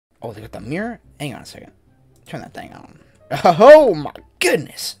Oh, they got the mirror? Hang on a second. Turn that thing on. Oh my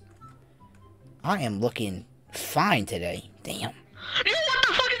goodness. I am looking fine today. Damn. Yo, what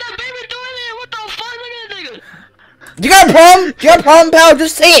the fuck is that baby doing there? What the fuck? Look at that nigga. You got a problem? You got a problem, pal?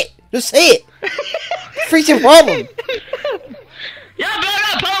 Just say it. Just say it. Freak's your problem. Yeah, bro, I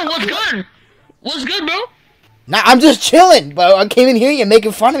got a problem. What's good? What's good, bro? Nah, I'm just chilling, bro. I came in here, you're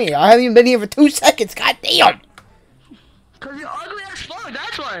making fun of me. I haven't even been here for 2 seconds. God damn. Cause you're ugly as fuck,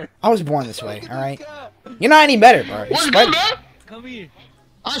 that's why. I was born this way, alright? You're not any better, bro. What's good, bro? Come here.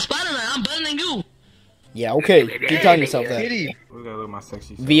 I'm Spider-Man. I'm better than you. Yeah, okay. Keep telling yourself that. Kitty. Look at my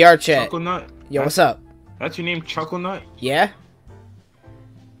sexy self. Vrchat. Chuckle Nut. Yo, what's up? That's your name, Chuckle Nut? Yeah?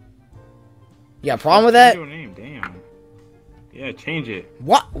 You got a problem with that? Your name, damn. Yeah, change it.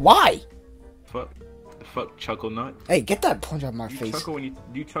 What? Why? Fuck Chuckle Nut. Hey, get that punch out my face. Do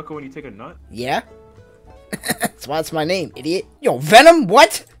you chuckle when you take a nut? Yeah? That's why it's my name, idiot. Yo, Venom,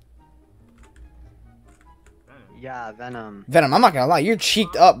 what? Yeah, Venom. Venom, I'm not gonna lie, you're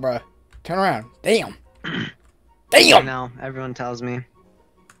cheeked up, bro. Turn around. Damn. I Damn! know, everyone tells me.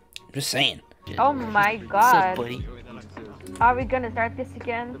 Just saying. Oh my god. Are we gonna start this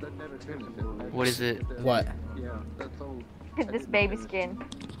again? What is it? What? This baby skin.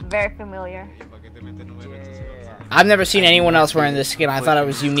 Very familiar. I've never seen anyone else wearing this skin. I thought it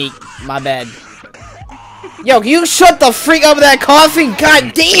was unique. My bad. Yo, can you shut the freak up with that coughing?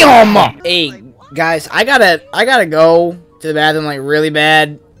 God damn! Hey, guys, I gotta go to the bathroom like really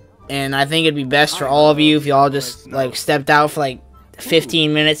bad. And I think it'd be best for all of you if y'all just like stepped out for like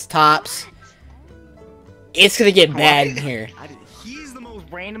 15 minutes tops. It's gonna get bad in here. He's the most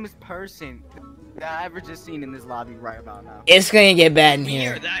randomest person that I've ever just seen in this lobby right about now. It's gonna get bad in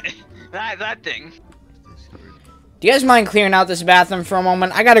here. That thing. Do you guys mind clearing out this bathroom for a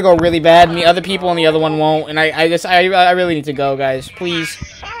moment? I gotta go really bad, and the other people in the other one won't. And I really need to go, guys. Please.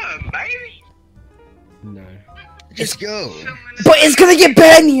 No. Just go. But it's gonna get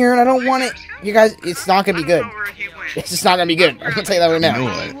bad in here, and I don't want it. You guys, it's not gonna be good. It's just not gonna be good. I'm gonna tell you that right now. You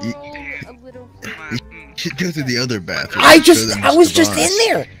know what? You should go to the other bathroom. I was just in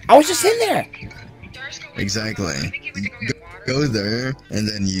there. I was just in there. Exactly. Go there, and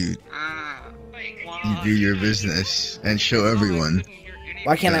then you do your business and show everyone.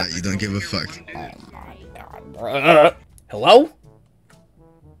 Why can't I? You don't give a fuck. Oh my god, bro. Hello?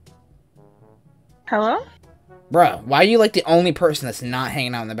 Hello? Bruh, why are you like the only person that's not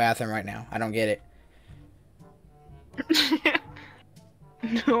hanging out in the bathroom right now? I don't get it.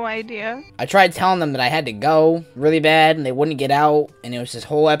 No idea. I tried telling them that I had to go really bad, and they wouldn't get out, and it was this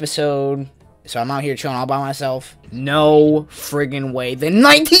whole episode. So I'm out here chilling all by myself. No friggin' way. The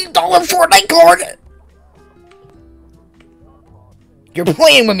 $19 Fortnite card! You're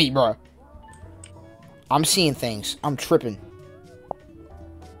playing with me, bro. I'm seeing things. I'm tripping.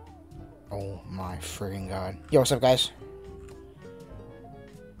 Oh my friggin' god. Yo, what's up, guys?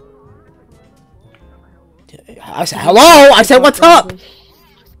 I said hello! I said what's up!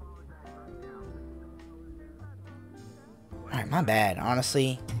 Alright, my bad,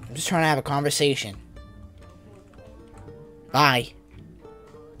 honestly. I'm just trying to have a conversation. Bye.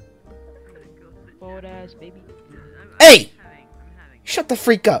 Old ass baby. Hey! Shut the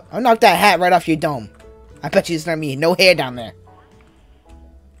freak up. I'll knock that hat right off your dome. I bet you it's not me. No hair down there.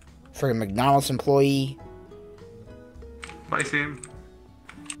 Friggin' McDonald's employee. Bye, Sam.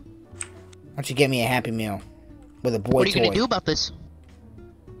 Why don't you get me a Happy Meal? With a boy toy. What are you gonna do about this?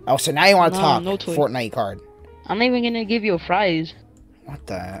 Oh, so now you want to talk. No toy. Fortnite card. I'm not even gonna give you a fries. What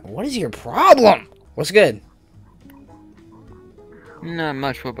the? What is your problem? What's good? Not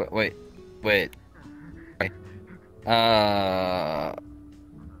much, but wait.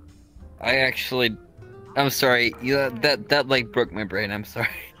 I'm sorry. That like broke my brain. I'm sorry.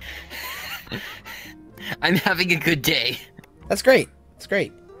 I'm having a good day. That's great. That's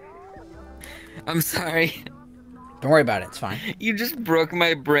great. I'm sorry. Don't worry about it. It's fine. You just broke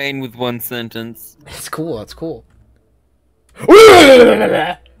my brain with one sentence. It's cool. It's cool.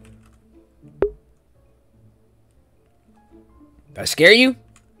 Did I scare you?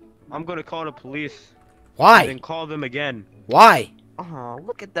 I'm gonna call the police. Why? And then call them again. Why? Oh,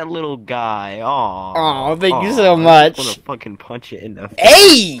 look at that little guy. Oh. Oh, thank you so much. I'm gonna fucking punch it in the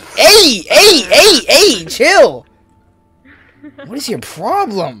face. Hey, chill. What is your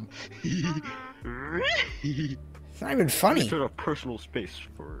problem? It's not even funny. Turn off personal space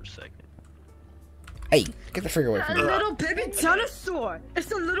for a second. Hey, get the figure away from me. A little baby dinosaur! It's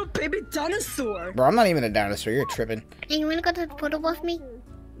a little baby dinosaur! Bro, I'm not even a dinosaur. You're tripping. Hey, you wanna go to the portal with me?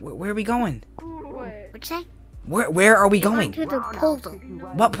 Where are we going? What'd you say? Where are we going? To the portal.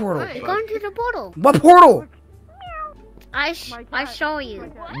 What portal? We're going to the portal. What portal? I show you.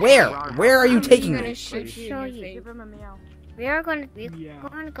 Where? Where are you taking I'm gonna me? show you. Give him a meow. We're gonna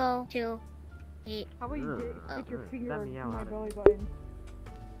go to the. How about you stick your finger on my belly button?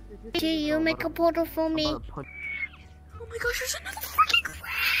 Do you make a portal for me? Oh my gosh, there's another freaking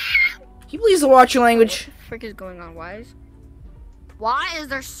crab! Can you please watch your language? What the frick is going on? Why is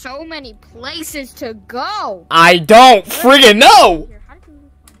there so many places to go? I don't friggin' know!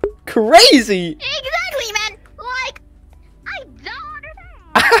 Crazy! Exactly, man! Like, I don't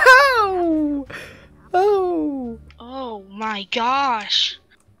understand! Ow! Oh! Oh my gosh.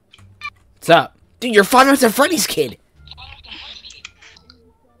 What's up? Dude, you're Five Nights at Freddy's kid!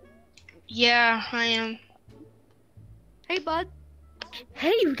 Yeah, I am. Hey, bud.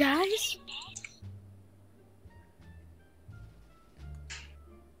 Hey, you guys.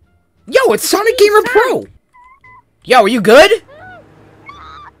 Yo, it's Sonic Gamer Pro! Yo, are you good?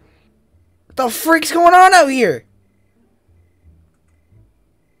 What the freak's going on out here?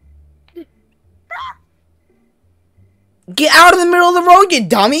 Get out of the middle of the road, you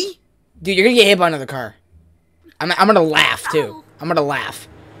dummy! Dude, you're gonna get hit by another car. I'm gonna laugh, too. I'm gonna laugh.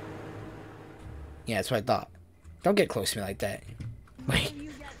 Yeah, that's what I thought. Don't get close to me like that. Wait.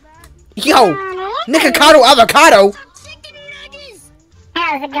 Yo! Nikocado avocado!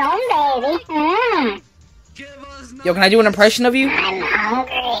 How's it going, baby? Yo, can I do an impression of you? I'm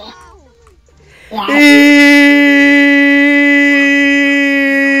hungry.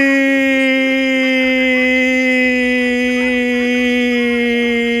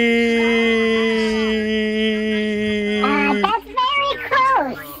 That's very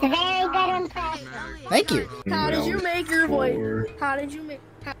close. Very good impression. Thank you. How did you make your voice? How did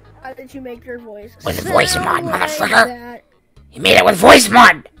you make your voice? With voice mod, Like motherfucker. that. He made it with voice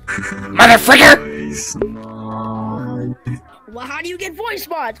mod! Motherfucker! Well, how do you get voice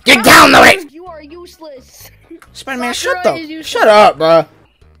mods? Get download it! You are useless. Spider-Man, Sakura shut is the... useless. Shut up, bruh.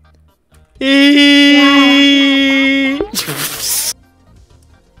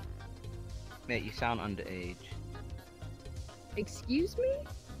 Mate, you sound underage. Excuse me?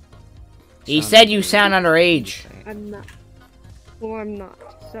 He said you sound underage. I'm not. Well, I'm not.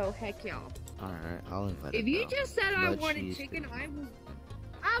 So, heck y'all. Alright, I'll invite If him you now. just said I But wanted she's chicken, good. I will.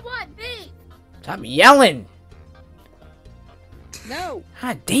 I want beef! Stop yelling! No!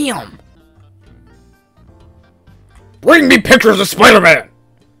 God damn! Bring me pictures of Spider-Man!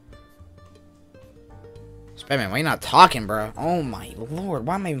 Spider-Man, why you not talking, bro? Oh my lord,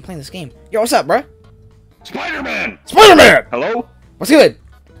 why am I even playing this game? Yo, what's up, bro? Spider-Man! Spider-Man! Hello? What's good?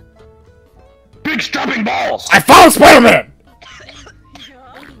 Big strapping balls! I found Spider-Man!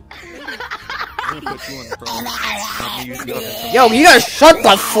 Yo, you gotta shut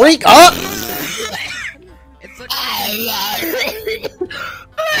the freak up!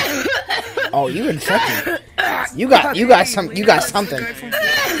 Oh, you infected. You got something. You got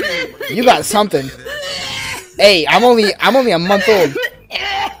something. Hey, I'm only a month old.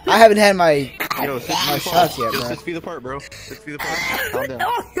 I haven't had my shots yet, bro. 6 feet apart, bro. 6 feet apart. Calm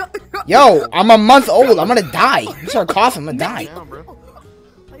down. Yo, I'm a month old. I'm gonna die. You start coughing, I'm gonna die.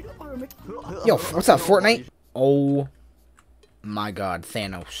 Yo, what's up, Fortnite? Oh my god,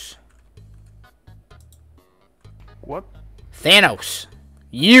 Thanos. What? Thanos.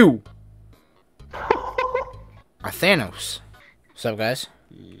 You are Thanos. What's up, guys?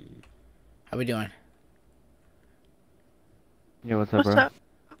 How we doing? Yeah, what's up, bro?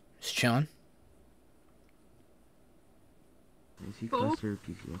 Just chilling. Is he closer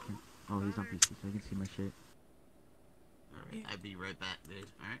PC? Oh, he's on PC, so I can see my shit. Alright, I'll be right back, dude.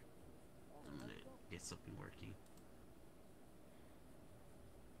 Alright? I'm gonna get something working.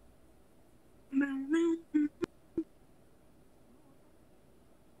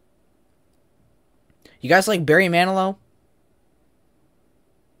 You guys like Barry Manilow?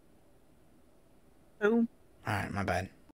 Who? Alright, my bad.